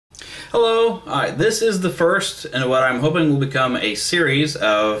Hello. All right, this is the first and what I'm hoping will become a series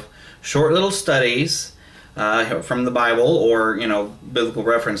of short little studies from the Bible or, biblical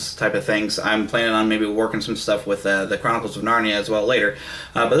reference type of things. I'm planning on maybe working some stuff with the Chronicles of Narnia as well later.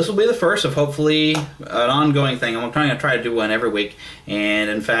 But this will be the first of hopefully an ongoing thing. I'm going to try to do one every week. And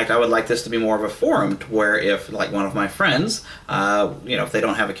in fact, I would like this to be more of a forum to where if, like, one of my friends, if they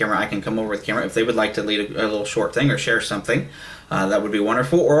don't have a camera, I can come over with a camera. If they would like to lead a little short thing or share something, that would be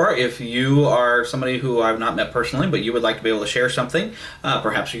wonderful. Or if you are somebody who I've not met personally, but you would like to be able to share something,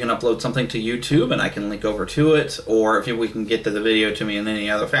 perhaps you can upload something to YouTube and I can link over to it, or if we can get to the video to me in any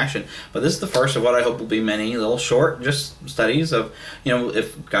other fashion. But this is the first of what I hope will be many little short just studies of,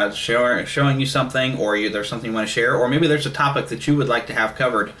 if God's showing you something, or there's something you want to share, or maybe there's a topic that you would like to have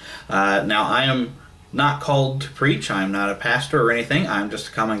covered. Now, I am not called to preach. I'm not a pastor or anything. I'm just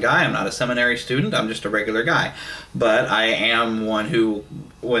a common guy. I'm not a seminary student. I'm just a regular guy. But I am one who,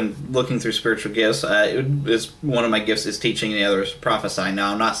 when looking through spiritual gifts, one of my gifts is teaching, the other is prophesying.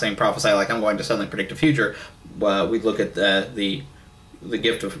 Now, I'm not saying prophesy like I'm going to suddenly predict the future. We look at the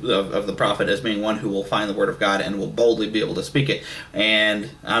gift of the prophet as being one who will find the Word of God and will boldly be able to speak it. And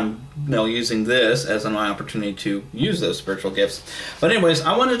I'm using this as an opportunity to use those spiritual gifts. But anyways,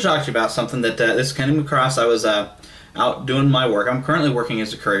 I wanted to talk to you about something that this came across. I was out doing my work. I'm currently working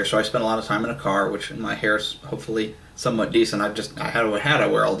as a courier, so I spend a lot of time in a car, which my hair's hopefully somewhat decent. I had a hat I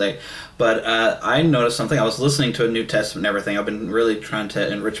wear all day. But I noticed something. I was listening to a New Testament and everything. I've been really trying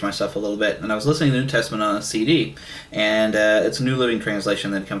to enrich myself a little bit. And I was listening to the New Testament on a CD. And it's a New Living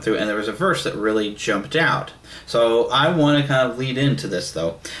Translation that had come through. And there was a verse that really jumped out. So I want to kind of lead into this,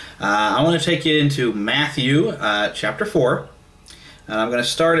 though. I want to take you into Matthew chapter 4. And I'm going to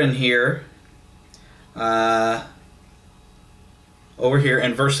start in here. Over here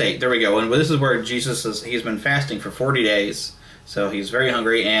in verse 8. There we go. And this is where Jesus he's been fasting for 40 days. So he's very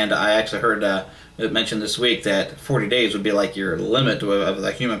hungry. And I actually heard it mentioned this week that 40 days would be like your limit of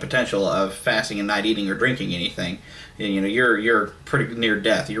the human potential of fasting and not eating or drinking anything. And, you're pretty near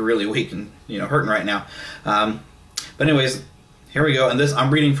death. You're really weak and hurting right now. But anyways, here we go. And this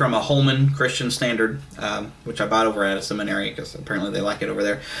I'm reading from a Holman Christian Standard, which I bought over at a seminary because apparently they like it over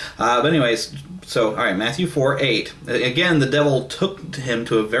there. But anyways, so all right, Matthew 4:8. Again, the devil took him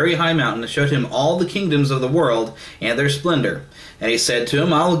to a very high mountain and showed him all the kingdoms of the world and their splendor. And he said to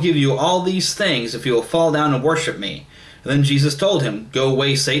him, "I will give you all these things if you will fall down and worship me." And then Jesus told him, "Go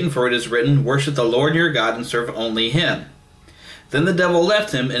away, Satan, for it is written, worship the Lord your God and serve only him." Then the devil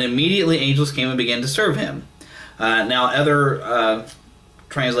left him, and immediately angels came and began to serve him. Now, other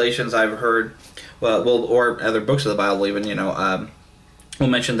translations I've heard, or other books of the Bible even, will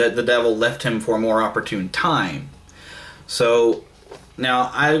mention that the devil left him for a more opportune time. So,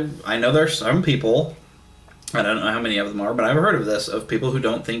 now, I know there's some people, I don't know how many of them are, but I've heard of this, of people who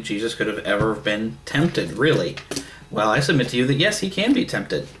don't think Jesus could have ever been tempted, really. Well, I submit to you that yes, he can be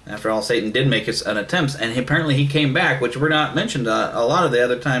tempted. After all, Satan did make an attempt, and apparently he came back, which were not mentioned a lot of the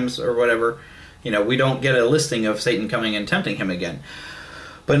other times or whatever. We don't get a listing of Satan coming and tempting him again.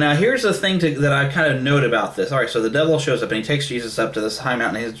 But now here's the thing that I kind of note about this. All right, so the devil shows up and he takes Jesus up to this high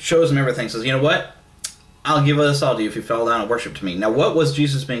mountain and he shows him everything. Says, "You know what? I'll give this all to you if you fell down and worship to me." Now, what was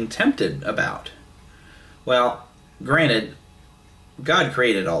Jesus being tempted about? Well, granted, God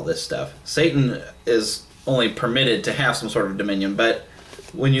created all this stuff. Satan is only permitted to have some sort of dominion, but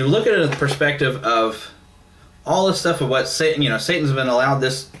when you look at it in the perspective of all this stuff of what Satan, Satan's been allowed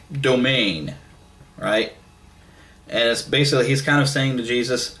this domain, right? And it's basically, he's kind of saying to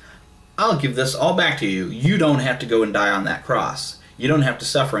Jesus, "I'll give this all back to you. You don't have to go and die on that cross. You don't have to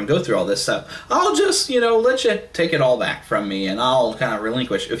suffer and go through all this stuff. I'll just, let you take it all back from me, and I'll kind of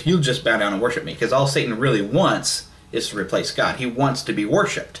relinquish if you'll just bow down and worship me." Because all Satan really wants is to replace God. He wants to be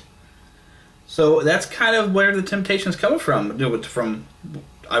worshipped. So that's kind of where the temptation's coming from.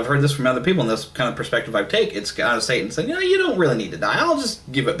 I've heard this from other people, and this kind of perspective I take, it's kind of Satan saying, "You don't really need to die. I'll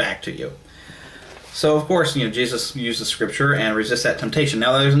just give it back to you." So, of course, Jesus uses Scripture and resists that temptation.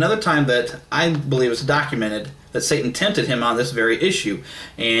 Now, there's another time that I believe is documented that Satan tempted him on this very issue.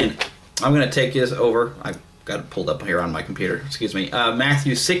 And I'm going to take this over. I've got it pulled up here on my computer. Excuse me.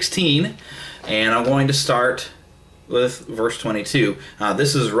 Matthew 16, and I'm going to start with verse 22.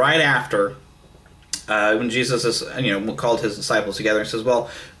 This is right after when Jesus is, called his disciples together and says, "Well,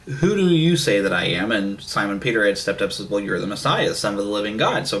 who do you say that I am?" And Simon Peter had stepped up and says, "Well, you're the Messiah, the Son of the living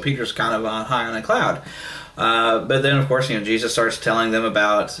God." So Peter's kind of high on a cloud. But then, of course, Jesus starts telling them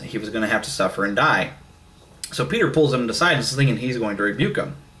about he was going to have to suffer and die. So Peter pulls him aside and is thinking he's going to rebuke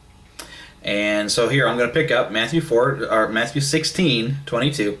him. And so here I'm going to pick up Matthew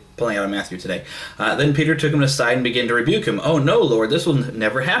 16:22, pulling out of Matthew today. Then Peter took him aside and began to rebuke him. "Oh no, Lord, this will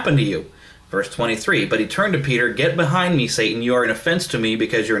never happen to you." Verse 23, but he turned to Peter, "Get behind me, Satan. You are an offense to me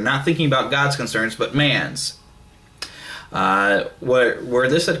because you're not thinking about God's concerns but man's." Where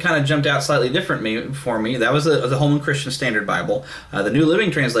this had kind of jumped out slightly different for me, that was the Holman Christian Standard Bible. The New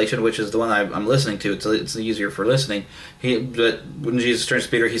Living Translation, which is the one I'm listening to, it's easier for listening. But when Jesus turns to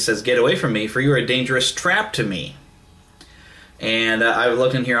Peter, he says, "Get away from me, for you are a dangerous trap to me." And I've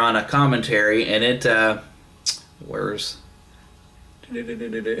looked in here on a commentary, and it, where's...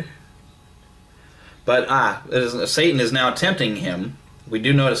 But, Satan is now tempting him. We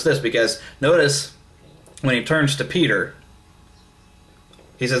do notice this, because notice when he turns to Peter,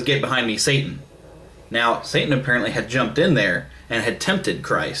 he says, "Get behind me, Satan." Now, Satan apparently had jumped in there and had tempted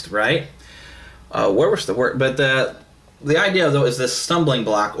Christ, right? Where was the word? But the idea, though, is this stumbling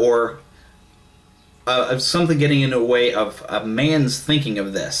block, or of something getting in the way of a man's thinking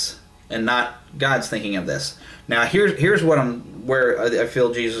of this, and not God's thinking of this. Now, here's where I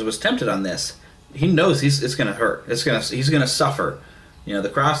feel Jesus was tempted on this. He knows it's going to hurt. He's going to suffer. You know, the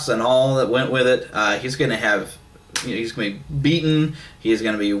cross and all that went with it. He's going to have, he's going to be beaten. He's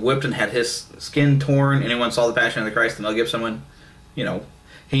going to be whipped and had his skin torn. Anyone saw The Passion of the Christ, the Mel Gibson one? You know,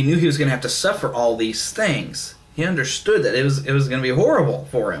 he knew he was going to have to suffer all these things. He understood that it was going to be horrible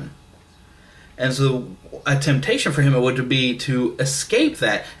for him. And so a temptation for him would be to escape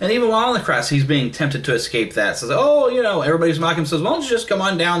that. And even while on the cross, he's being tempted to escape that. Says, "Oh, you know," everybody's mocking him, says, "Why don't you just come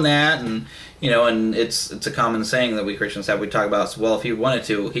on down that?" And you know, and it's a common saying that we Christians have. We talk about, well, if he wanted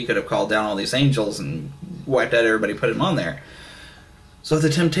to, he could have called down all these angels and wiped out everybody, put him on there. So the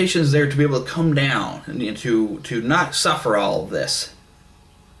temptation is there to be able to come down and to not suffer all of this.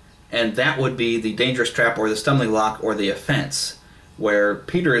 And that would be the dangerous trap, or the stumbling block, or the offense, where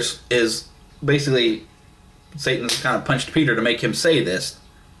Peter is basically, Satan's kind of punched Peter to make him say this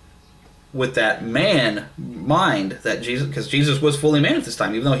with that man mind that Jesus, because Jesus was fully man at this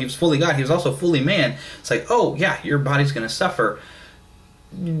time, even though he was fully God, he was also fully man. It's like, oh yeah, your body's going to suffer.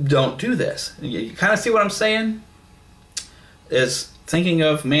 Don't do this. You kind of see what I'm saying? Is thinking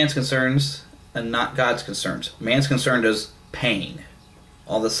of man's concerns and not God's concerns. Man's concern is pain,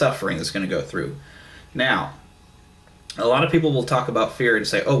 all the suffering that's going to go through. Now, a lot of people will talk about fear and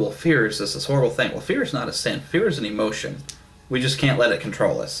say, oh, well, fear is this horrible thing. Well, fear is not a sin. Fear is an emotion. We just can't let it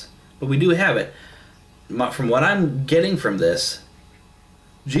control us. But we do have it. From what I'm getting from this,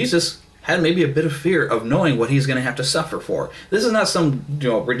 Jesus had maybe a bit of fear of knowing what he's going to have to suffer for. This is not some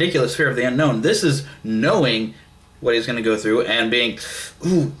ridiculous fear of the unknown. This is knowing what he's going to go through and being,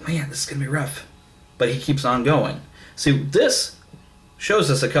 ooh, man, this is going to be rough. But he keeps on going. See, this shows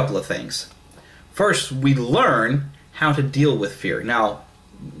us a couple of things. First, we learn how to deal with fear. Now,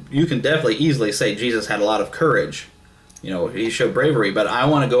 you can definitely easily say Jesus had a lot of courage. You know, he showed bravery, but I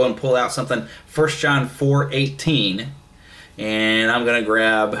want to go and pull out something, 1 John 4:18, and I'm going to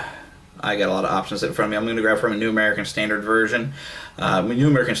grab, I got a lot of options in front of me. I'm going to grab from a New American Standard Version. New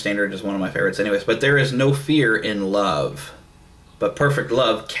American Standard is one of my favorites anyways. But there is no fear in love, but perfect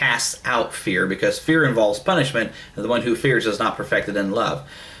love casts out fear, because fear involves punishment, and the one who fears is not perfected in love.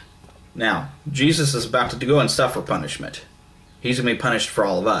 Now, Jesus is about to go and suffer punishment. He's going to be punished for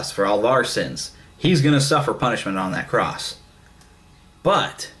all of us, for all of our sins. He's going to suffer punishment on that cross.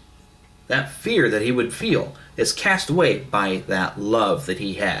 But that fear that he would feel is cast away by that love that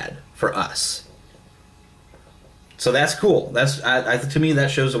he had for us. So that's cool. That's to me, that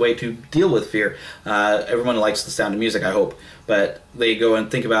shows a way to deal with fear. Everyone likes the sound of music, I hope. But they go and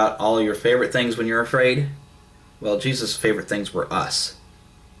think about all your favorite things when you're afraid. Well, Jesus' favorite things were us.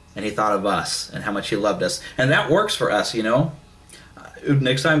 And he thought of us and how much he loved us. And that works for us, you know.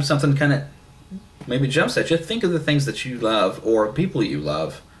 Next time something kind of maybe jumps at you, think of the things that you love, or people you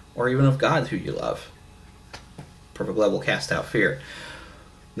love, or even of God who you love. Perfect love will cast out fear.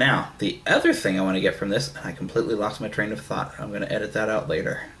 Now, the other thing I want to get from this, and I completely lost my train of thought. I'm going to edit that out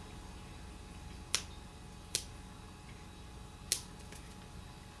later.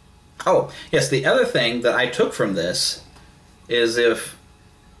 Oh, yes, the other thing that I took from this is, if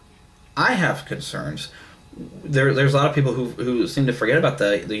I have concerns, there's a lot of people who seem to forget about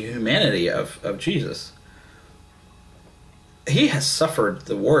the humanity of Jesus. He has suffered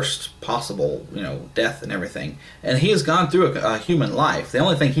the worst possible, death and everything, and he has gone through a human life. The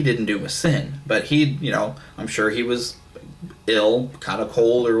only thing he didn't do was sin, but I'm sure he was ill, caught a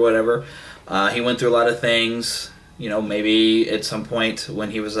cold or whatever. He went through a lot of things. Maybe at some point when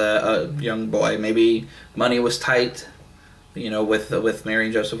he was a young boy, maybe money was tight, with Mary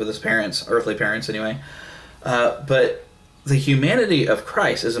and Joseph, with his parents, earthly parents anyway. But the humanity of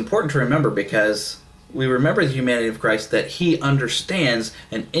Christ is important to remember, because we remember the humanity of Christ, that he understands,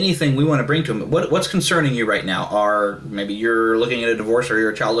 and anything we want to bring to him. What's concerning you right now? Maybe you're looking at a divorce, or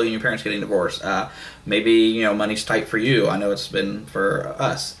you're a child looking at your parents getting divorced. Maybe money's tight for you. I know it's been for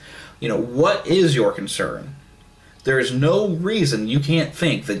us. What is your concern? There is no reason you can't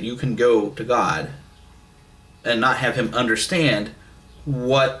think that you can go to God and not have him understand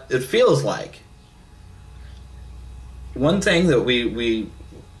what it feels like. One thing that we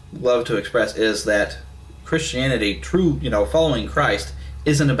love to express is that Christianity, true, following Christ,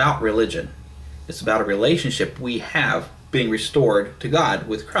 isn't about religion. It's about a relationship we have being restored to God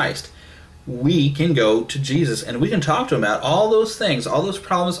with Christ. We can go to Jesus and we can talk to him about all those things, all those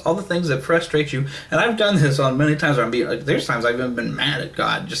problems, all the things that frustrate you. And I've done this on many times where there's times I've even been mad at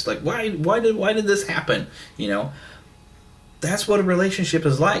God, just like, why did this happen? That's what a relationship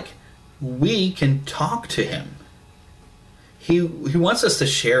is like. We can talk to him. He wants us to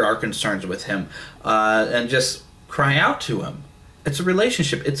share our concerns with him and just cry out to him. It's a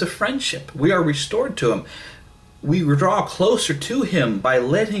relationship. It's a friendship. We are restored to him. We draw closer to him by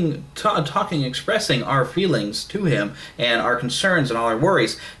talking, expressing our feelings to him and our concerns and all our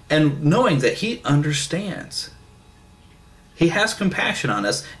worries, and knowing that he understands. He has compassion on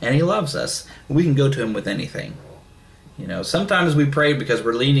us and he loves us. We can go to him with anything. Sometimes we pray because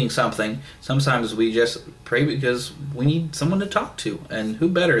we're needing something. Sometimes we just pray because we need someone to talk to. And who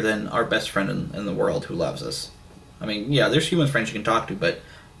better than our best friend in the world who loves us? I mean, yeah, there's human friends you can talk to, but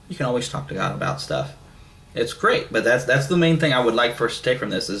you can always talk to God about stuff. It's great, but that's the main thing I would like for us to take from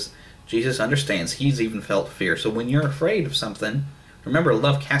this is Jesus understands. He's even felt fear. So when you're afraid of something, remember,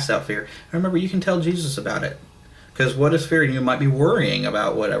 love casts out fear. Remember, you can tell Jesus about it. Because what is fear? You might be worrying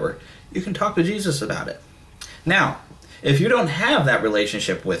about whatever. You can talk to Jesus about it. Now, if you don't have that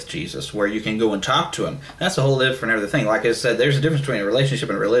relationship with Jesus where you can go and talk to him, that's a whole different other thing. Like I said, there's a difference between a relationship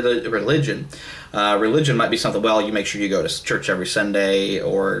and religion. Religion might be something, well, you make sure you go to church every Sunday,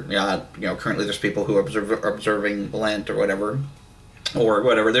 or, currently there's people who are observing Lent or whatever.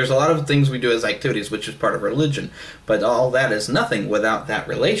 There's a lot of things we do as activities, which is part of religion. But all that is nothing without that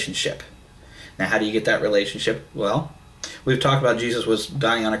relationship. Now, how do you get that relationship? Well, we've talked about Jesus was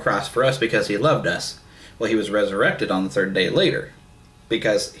dying on a cross for us because he loved us. Well, he was resurrected on the third day later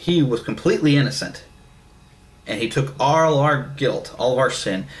because he was completely innocent. And he took all our guilt, all of our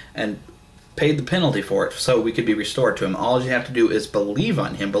sin, and paid the penalty for it so we could be restored to him. All you have to do is believe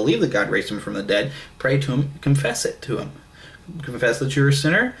on him, believe that God raised him from the dead, pray to him, confess it to him. Confess that you're a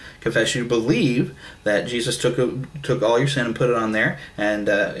sinner, confess you believe that Jesus took all your sin and put it on there, and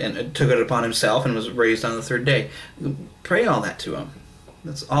took it upon himself and was raised on the third day. Pray all that to him.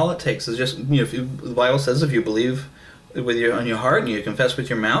 That's all it takes. Is just, the Bible says if you believe with on your heart and you confess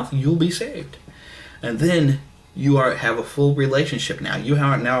with your mouth, you'll be saved. And then you have a full relationship now. You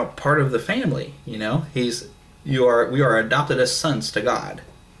are now part of the family. We are adopted as sons to God.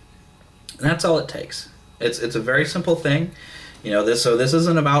 And that's all it takes. It's a very simple thing. This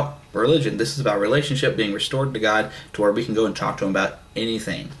isn't about religion. This is about relationship, being restored to God, to where we can go and talk to him about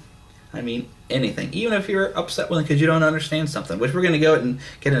anything. I mean, anything. Even if you're upset with it because you don't understand something, which we're going to go and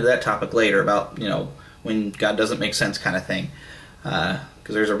get into that topic later about, when God doesn't make sense kind of thing. Because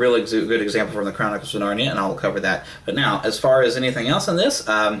there's a really good example from the Chronicles of Narnia, and I'll cover that. But now, as far as anything else on this,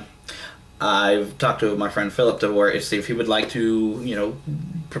 I've talked to my friend Philip to see if he would like to,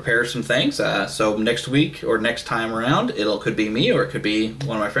 prepare some things. So next week or next time around, could be me, or it could be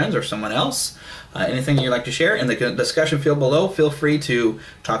one of my friends or someone else. Anything you'd like to share in the discussion field below, feel free to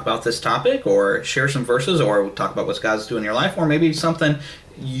talk about this topic or share some verses or talk about what God's doing in your life, or maybe something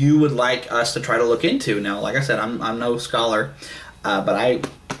you would like us to try to look into. Now, like I said, I'm no scholar, but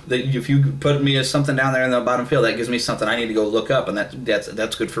if you put me as something down there in the bottom field, that gives me something I need to go look up, and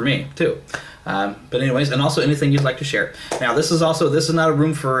that's good for me too. But anyways, and also anything you'd like to share. Now, this is not a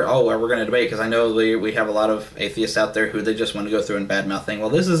room for we're going to debate, because I know we have a lot of atheists out there who they just want to go through and badmouth things. Well,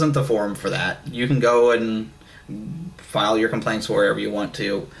 this isn't the forum for that. You can go and file your complaints wherever you want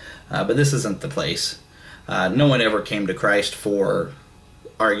to, but this isn't the place. No one ever came to Christ for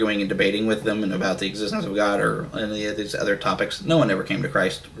arguing and debating with them and about the existence of God or any of these other topics. No one ever came to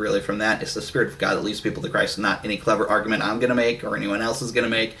Christ really from that. It's the Spirit of God that leads people to Christ, not any clever argument I'm going to make or anyone else is going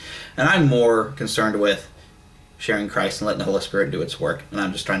to make. And I'm more concerned with sharing Christ and letting the Holy Spirit do its work, and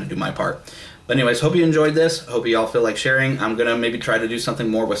I'm just trying to do my part. But anyways, hope you enjoyed this. Hope you all feel like sharing. I'm going to maybe try to do something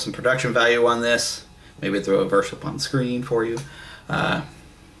more with some production value on this. Maybe throw a verse up on the screen for you. But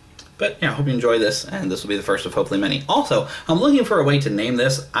But yeah, I hope you enjoy this, and this will be the first of hopefully many. Also, I'm looking for a way to name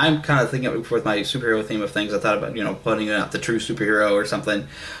this. I'm kind of thinking with my superhero theme of things. I thought about, putting it out the true superhero or something.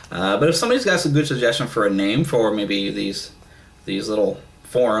 But if somebody's got some good suggestion for a name for maybe these little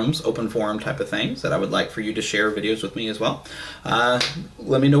forums, open forum type of things that I would like for you to share videos with me as well,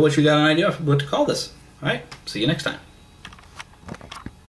 let me know what you got an idea of what to call this. All right, see you next time.